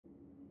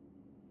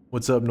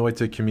What's up,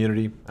 Noita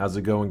community? How's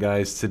it going,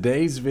 guys?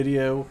 Today's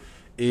video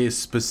is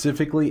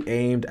specifically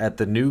aimed at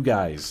the new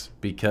guys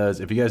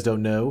because if you guys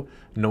don't know,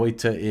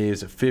 Noita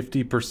is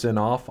 50%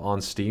 off on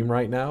Steam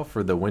right now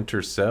for the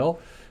winter sale.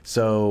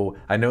 So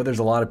I know there's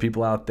a lot of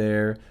people out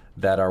there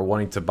that are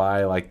wanting to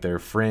buy like their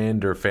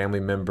friend or family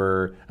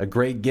member a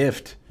great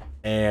gift.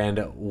 And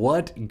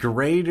what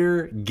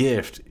greater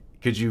gift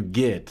could you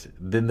get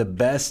than the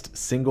best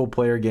single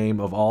player game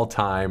of all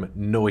time,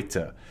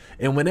 Noita?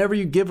 And whenever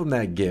you give them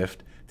that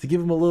gift, to give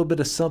them a little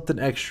bit of something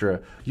extra,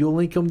 you'll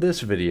link them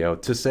this video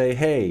to say,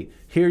 hey,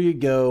 here you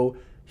go.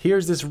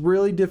 Here's this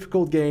really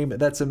difficult game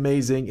that's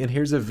amazing, and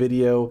here's a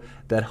video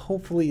that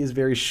hopefully is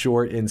very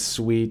short and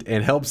sweet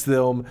and helps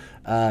them,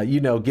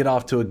 get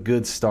off to a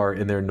good start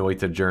in their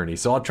Noita journey.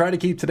 So I'll try to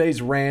keep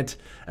today's rant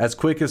as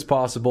quick as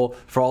possible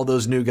for all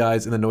those new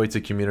guys in the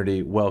Noita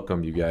community.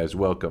 Welcome, you guys,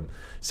 welcome.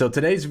 So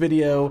today's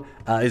video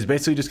is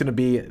basically just going to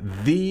be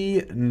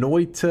the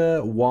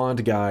Noita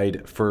wand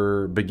guide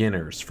for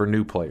beginners, for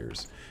new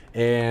players.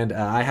 And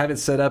I have it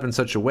set up in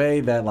such a way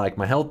that like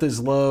my health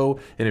is low,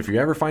 and if you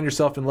ever find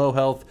yourself in low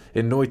health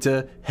in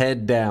Noita,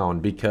 head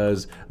down,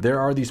 because there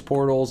are these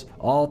portals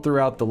all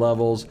throughout the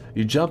levels.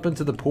 You jump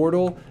into the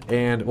portal,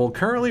 and well,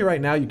 currently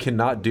right now you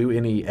cannot do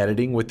any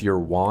editing with your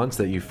wands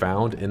that you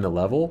found in the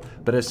level,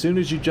 but as soon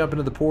as you jump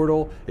into the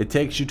portal, it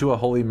takes you to a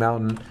holy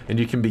mountain and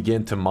you can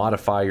begin to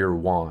modify your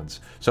wands.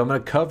 So I'm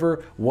going to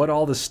cover what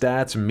all the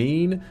stats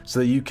mean so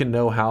that you can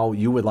know how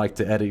you would like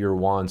to edit your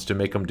wands to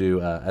make them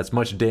do as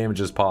much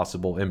damage as possible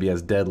and be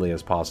as deadly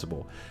as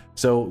possible.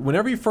 So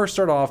whenever you first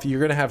start off, you're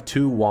going to have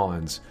two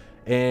wands,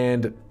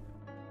 and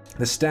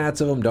the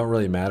stats of them don't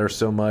really matter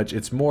so much.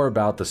 It's more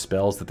about the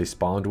spells that they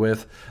spawned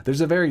with.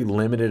 There's a very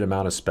limited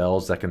amount of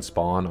spells that can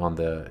spawn on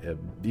the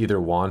either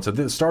wand. So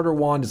the starter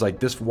wand is like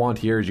this wand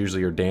here is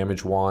usually your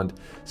damage wand.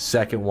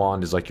 Second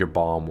wand is like your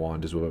bomb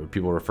wand is what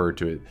people refer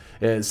to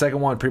it.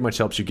 Second wand pretty much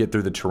helps you get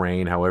through the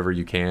terrain however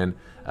you can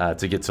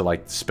to get to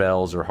like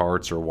spells or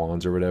hearts or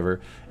wands or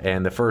whatever.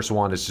 And the first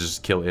wand is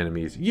just kill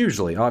enemies.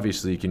 Usually,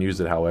 obviously you can use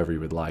it however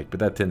you would like, but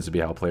that tends to be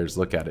how players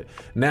look at it.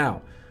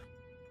 Now,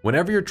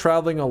 whenever you're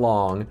traveling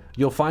along,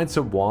 you'll find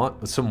some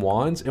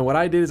wands, and what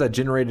I did is I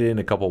generated in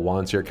a couple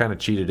wands here, kind of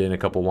cheated in a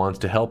couple wands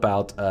to help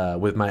out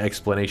with my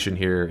explanation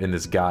here in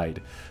this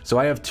guide. So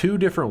I have two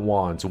different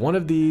wands. One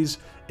of these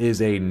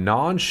is a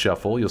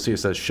non-shuffle. You'll see it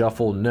says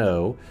shuffle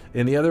no,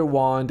 and the other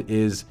wand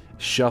is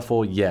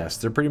shuffle yes.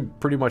 They're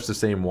pretty much the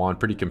same wand,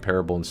 pretty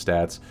comparable in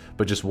stats,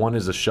 but just one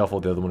is a shuffle,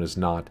 the other one is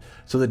not.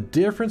 So the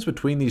difference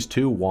between these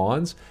two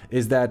wands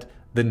is that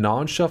the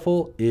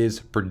non-shuffle is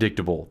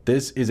predictable.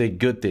 This is a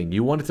good thing.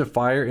 You want it to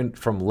fire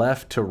from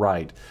left to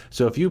right.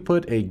 So if you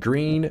put a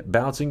green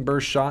bouncing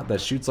burst shot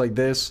that shoots like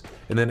this,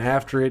 and then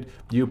after it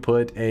you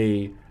put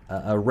a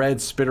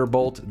red spitter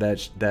bolt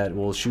that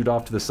will shoot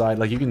off to the side,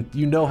 like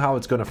you know how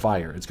it's going to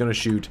fire. It's going to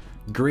shoot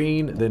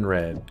green then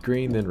red,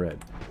 green then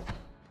red.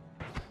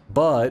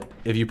 But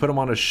if you put them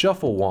on a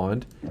shuffle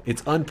wand,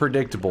 it's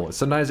unpredictable.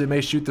 Sometimes it may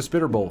shoot the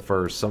spitter bolt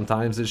first.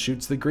 Sometimes it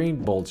shoots the green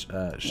bolt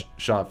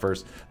shot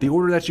first. The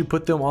order that you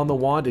put them on the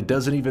wand, it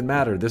doesn't even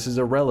matter. This is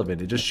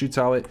irrelevant. It just shoots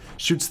how it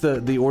shoots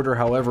the order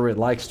however it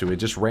likes to. It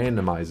just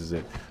randomizes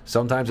it.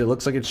 Sometimes it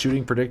looks like it's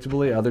shooting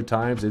predictably. Other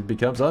times it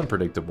becomes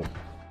unpredictable.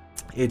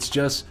 It's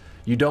just,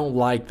 you don't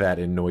like that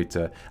in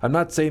Noita. I'm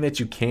not saying that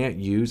you can't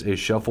use a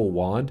shuffle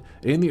wand.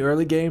 In the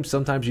early game,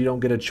 sometimes you don't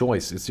get a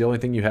choice. It's the only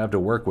thing you have to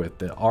work with.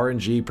 The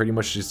RNG pretty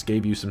much just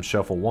gave you some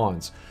shuffle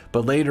wands.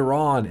 But later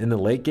on in the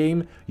late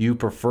game, you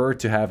prefer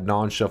to have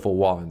non-shuffle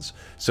wands.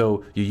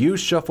 So you use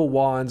shuffle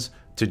wands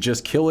to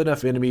just kill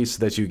enough enemies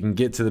so that you can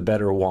get to the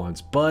better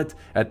wands. But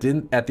at the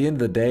end of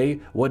the day,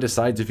 what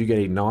decides if you get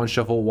a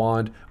non-shuffle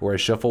wand or a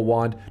shuffle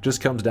wand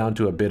just comes down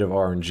to a bit of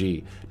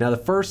RNG. Now the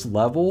first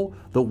level,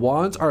 the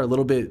wands are a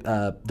little bit,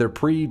 they're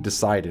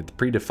pre-decided,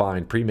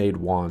 predefined, pre-made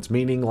wands,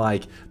 meaning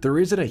like there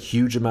isn't a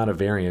huge amount of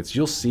variance.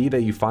 You'll see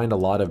that you find a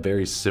lot of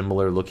very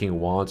similar looking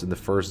wands in the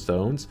first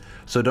zones.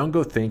 So don't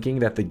go thinking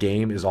that the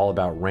game is all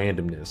about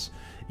randomness.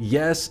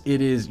 Yes,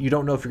 it is. You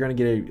don't know if you're going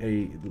to get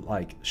a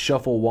like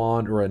shuffle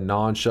wand or a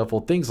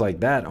non-shuffle. Things like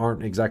that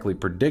aren't exactly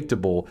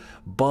predictable,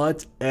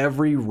 but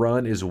every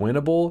run is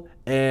winnable,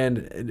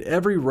 and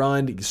every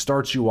run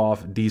starts you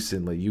off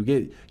decently. You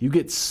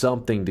get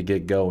something to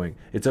get going.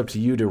 It's up to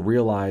you to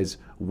realize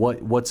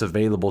what's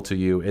available to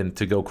you and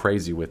to go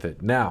crazy with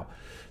it. Now,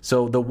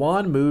 so the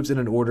wand moves in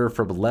an order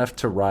from left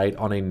to right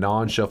on a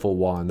non-shuffle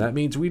wand. That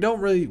means we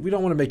don't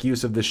want to make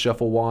use of this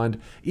shuffle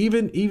wand.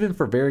 Even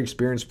for very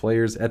experienced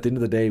players, at the end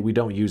of the day, we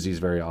don't use these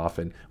very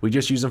often. We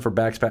just use them for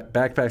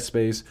backpack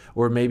space,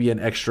 or maybe an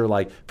extra,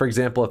 like for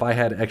example, if I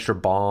had extra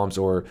bombs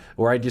or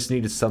I just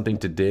needed something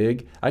to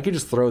dig, I could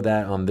just throw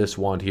that on this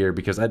wand here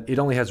because it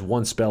only has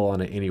one spell on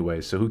it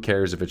anyway, so who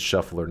cares if it's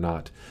shuffle or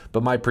not.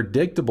 But my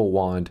predictable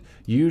wand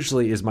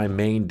usually is my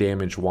main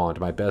damage wand,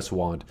 my best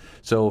wand.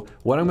 So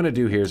what I'm going to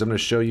do here is I'm going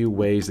to show you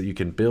ways that you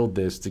can build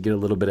this to get a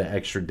little bit of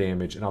extra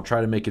damage, and I'll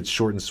try to make it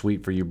short and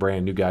sweet for you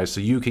brand new guys so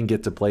you can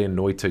get to play in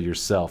Noita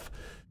yourself.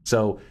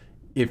 So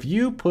if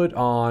you put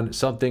on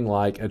something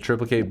like a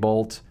triplicate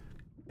bolt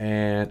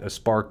and a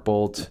spark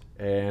bolt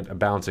and a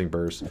bouncing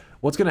burst.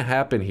 What's going to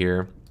happen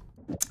here,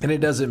 and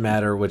it doesn't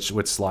matter which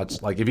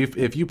slots, like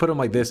if you put them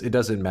like this, it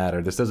doesn't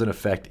matter. This doesn't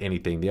affect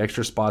anything. The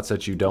extra spots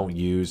that you don't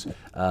use,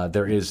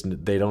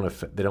 they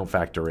don't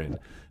factor in.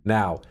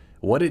 Now,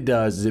 what it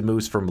does is it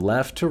moves from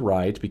left to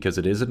right because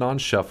it is a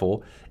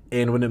non-shuffle,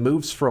 and when it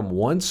moves from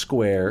one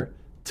square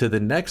to the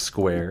next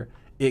square,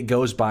 it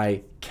goes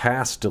by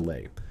cast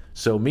delay.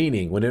 So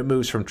meaning when it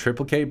moves from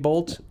triplicate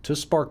bolt to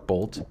spark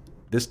bolt,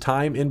 this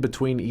time in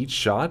between each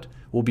shot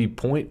will be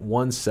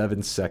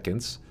 0.17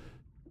 seconds.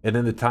 And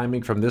then the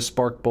timing from this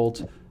spark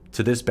bolt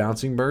to this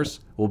bouncing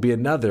burst will be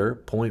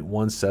another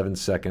 0.17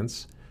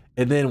 seconds.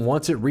 And then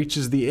once it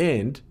reaches the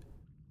end,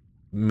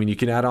 I mean, you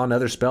can add on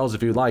other spells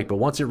if you like, but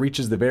once it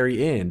reaches the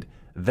very end,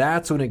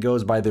 that's when it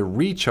goes by the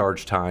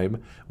recharge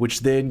time,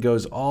 which then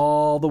goes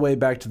all the way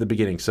back to the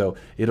beginning. So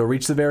it'll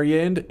reach the very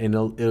end, and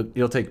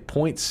it'll take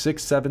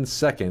 0.67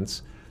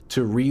 seconds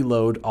to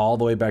reload all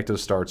the way back to the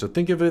start. So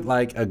think of it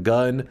like a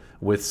gun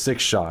with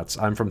 6 shots.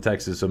 I'm from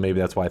Texas, so maybe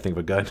that's why I think of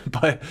a gun.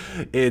 But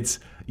it's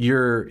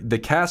the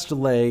cast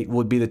delay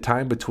would be the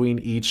time between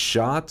each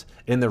shot,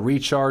 and the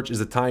recharge is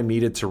the time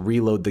needed to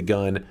reload the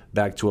gun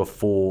back to a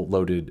full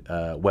loaded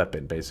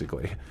weapon,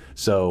 basically.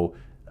 So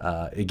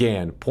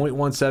again,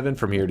 0.17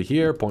 from here to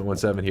here,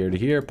 0.17 here to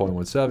here,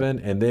 0.17,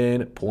 and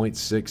then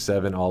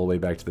 0.67 all the way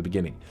back to the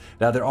beginning.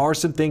 Now, there are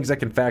some things that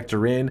can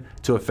factor in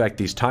to affect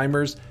these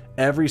timers.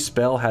 Every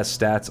spell has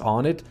stats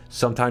on it.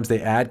 Sometimes they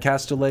add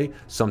cast delay,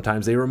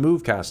 sometimes they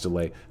remove cast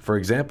delay. For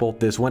example,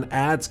 this one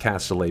adds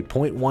cast delay,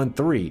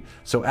 0.13.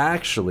 So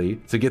actually,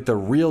 to get the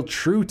real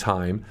true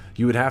time,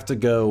 you would have to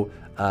go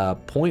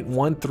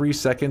 0.13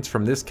 seconds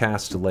from this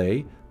cast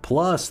delay,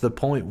 plus the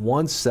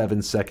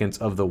 0.17 seconds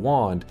of the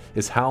wand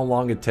is how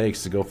long it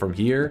takes to go from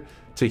here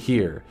to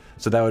here.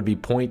 So that would be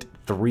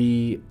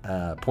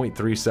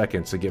 0.3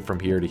 seconds to get from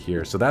here to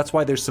here. So that's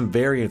why there's some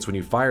variance when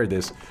you fire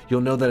this.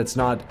 You'll know that it's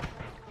not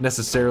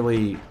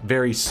necessarily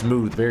very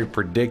smooth, very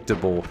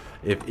predictable.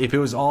 If it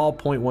was all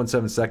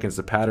 0.17 seconds,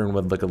 the pattern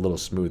would look a little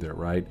smoother,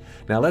 right?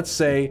 Now let's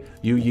say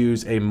you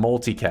use a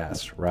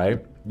multicast,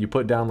 right? You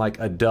put down like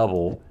a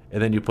double, and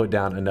then you put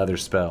down another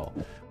spell.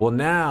 Well,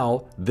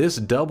 now this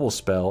double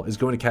spell is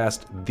going to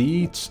cast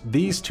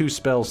these two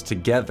spells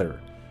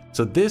together.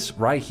 So this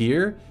right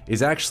here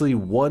is actually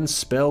one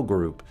spell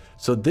group.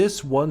 So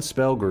this one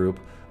spell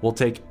group will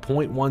take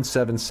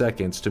 0.17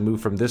 seconds to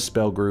move from this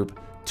spell group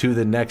to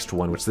the next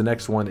one, which the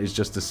next one is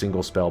just a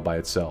single spell by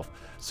itself.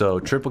 So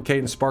triplicate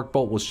and spark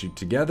bolt will shoot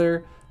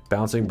together,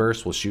 bouncing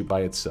burst will shoot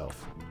by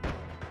itself.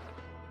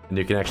 And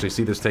you can actually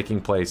see this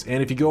taking place.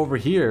 And if you go over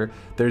here,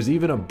 there's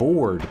even a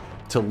board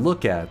to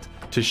look at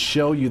to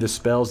show you the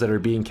spells that are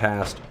being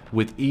cast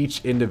with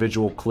each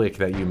individual click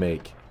that you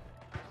make.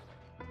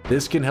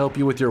 This can help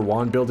you with your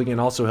wand building and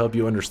also help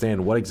you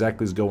understand what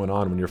exactly is going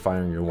on when you're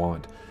firing your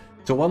wand.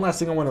 So one last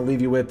thing I want to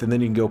leave you with, and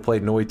then you can go play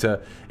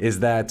Noita,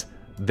 is that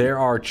there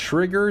are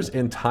triggers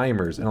and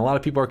timers, and a lot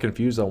of people are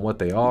confused on what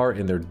they are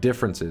and their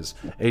differences.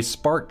 A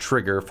spark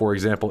trigger, for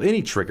example,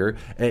 any trigger,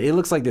 it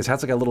looks like this,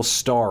 has like a little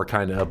star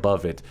kind of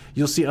above it.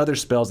 You'll see other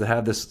spells that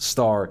have this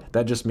star,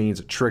 that just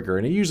means trigger,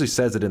 and it usually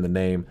says it in the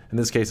name. In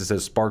this case, it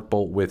says spark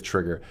bolt with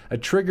trigger. A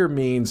trigger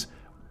means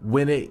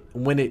when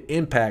it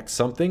impacts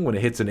something, when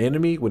it hits an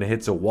enemy, when it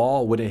hits a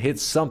wall, when it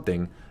hits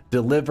something,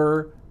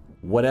 deliver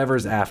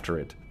whatever's after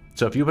it.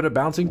 So if you put a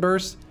bouncing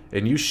burst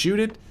and you shoot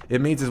it, it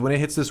means that when it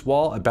hits this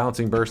wall, a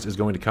bouncing burst is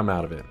going to come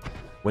out of it.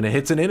 When it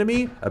hits an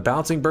enemy, a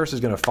bouncing burst is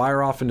going to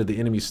fire off into the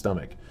enemy's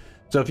stomach.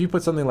 So if you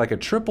put something like a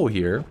triple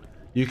here,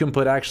 you can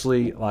put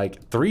actually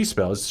like 3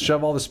 spells,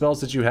 shove all the spells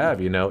that you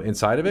have, you know,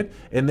 inside of it.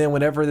 And then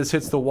whenever this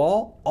hits the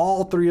wall,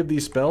 all 3 of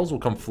these spells will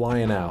come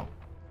flying out.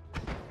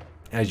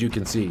 As you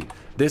can see,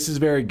 this is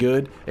very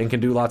good and can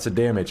do lots of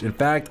damage. In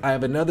fact, I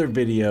have another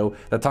video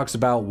that talks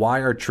about why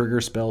are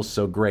trigger spells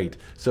so great.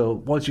 So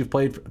once you've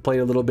played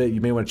a little bit,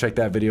 you may want to check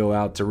that video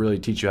out to really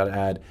teach you how to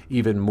add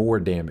even more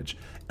damage.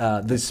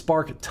 The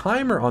spark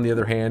timer, on the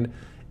other hand,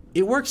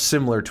 it works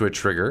similar to a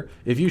trigger.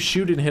 If you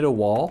shoot and hit a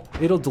wall,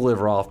 it'll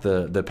deliver off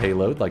the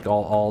payload, like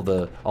all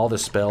the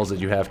spells that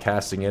you have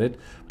casting in it.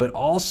 But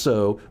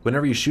also,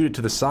 whenever you shoot it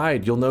to the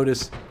side, you'll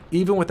notice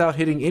even without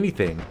hitting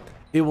anything,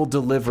 it will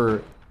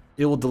deliver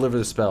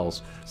the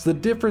spells. So the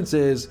difference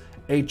is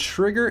a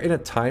trigger and a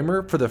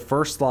timer for the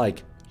first,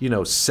 like, you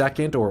know,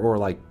 second or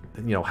like,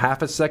 you know,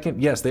 half a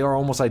second. Yes, they are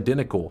almost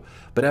identical,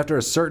 but after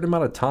a certain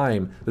amount of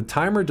time, the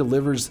timer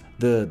delivers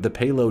the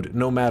payload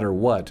no matter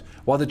what,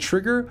 while the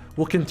trigger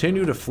will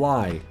continue to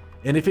fly.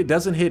 And if it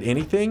doesn't hit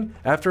anything,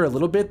 after a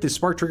little bit, the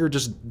spark trigger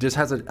just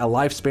has a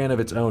lifespan of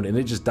its own and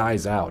it just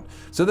dies out.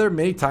 So there are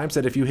many times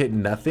that if you hit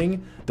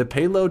nothing, the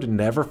payload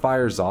never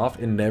fires off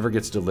and never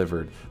gets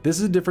delivered. This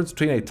is the difference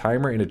between a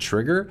timer and a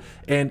trigger.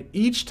 And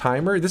each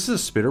timer, this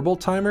is a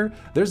spitterbolt timer.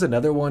 There's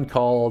another one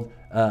called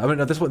I mean,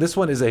 no, this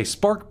one is a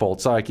spark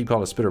bolt. Sorry, I keep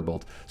calling it a spitter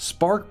bolt.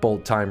 Spark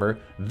bolt timer.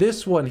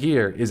 This one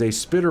here is a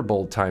spitter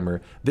bolt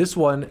timer. This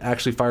one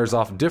actually fires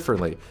off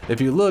differently.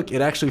 If you look,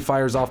 it actually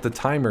fires off the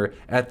timer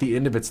at the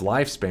end of its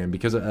lifespan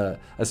because a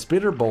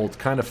spitter bolt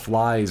kind of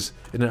flies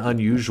in an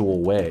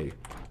unusual way.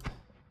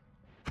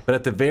 But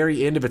at the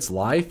very end of its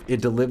life,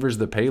 it delivers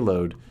the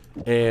payload.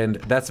 And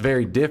that's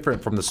very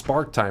different from the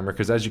spark timer,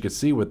 because as you can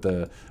see with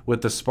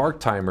the spark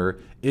timer,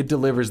 it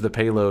delivers the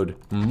payload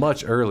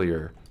much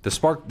earlier. The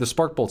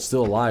spark bolt's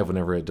still alive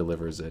whenever it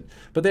delivers it.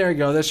 But there you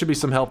go. That should be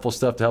some helpful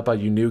stuff to help out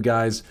you new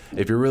guys.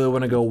 If you really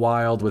want to go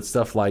wild with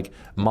stuff like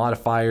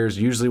modifiers,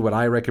 usually what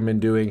I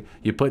recommend doing,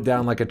 you put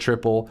down like a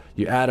triple,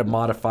 you add a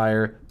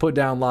modifier, put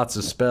down lots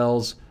of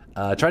spells.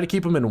 Try to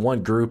keep them in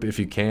one group if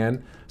you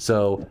can.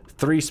 So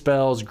 3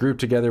 spells grouped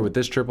together with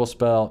this triple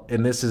spell,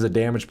 and this is a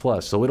damage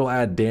plus. So it'll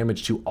add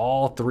damage to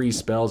all 3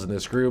 spells in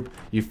this group.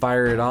 You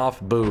fire it off,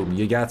 boom,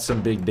 you got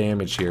some big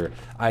damage here.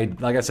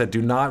 Like I said,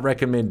 do not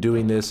recommend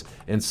doing this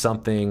in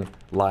something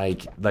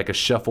like a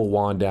shuffle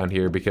wand down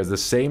here, because the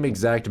same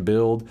exact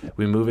build,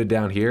 we move it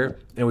down here,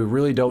 and we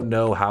really don't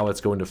know how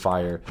it's going to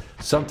fire.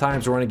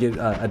 Sometimes we're going to get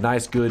a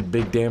nice, good,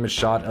 big damage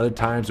shot. Other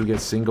times we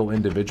get single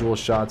individual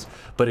shots.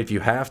 But if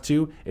you have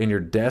to, and you're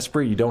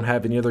desperate, you don't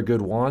have any other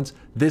good wands,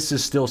 this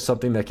is still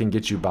something that can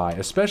get you by.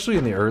 Especially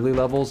in the early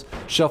levels,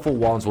 shuffle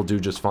wands will do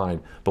just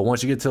fine. But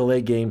once you get to the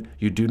late game,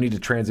 you do need to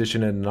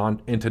transition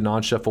into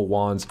non-shuffle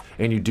wands,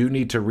 and you do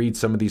need to read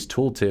some of these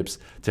tooltips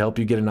to help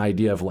you get an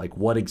idea of like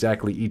what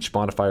exactly each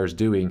modifier is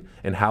doing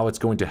and how it's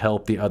going to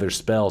help the other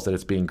spells that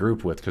it's being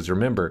grouped with. Because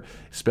remember,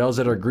 spells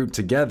that are grouped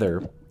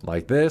together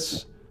like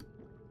this,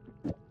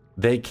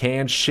 they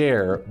can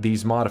share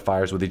these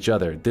modifiers with each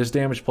other. This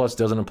damage plus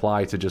doesn't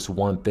apply to just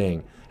one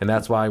thing. And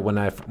that's why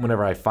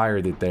whenever I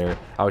fired it there,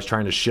 I was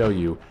trying to show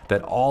you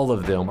that all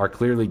of them are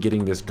clearly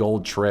getting this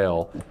gold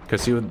trail.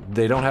 Because see,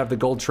 they don't have the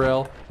gold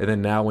trail, and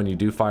then now when you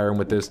do fire them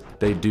with this,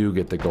 they do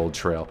get the gold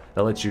trail.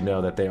 That lets you know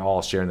that they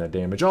all share in that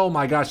damage. Oh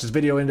my gosh, this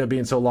video ended up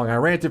being so long. I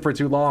ranted for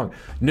too long.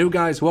 New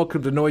guys,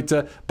 welcome to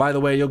Noita. By the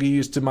way, you'll get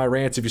used to my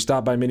rants if you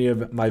stop by many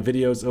of my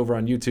videos over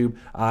on YouTube.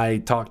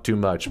 I talk too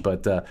much,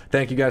 but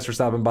thank you guys for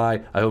stopping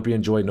by. I hope you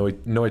enjoyed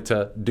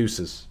Noita.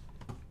 Deuces.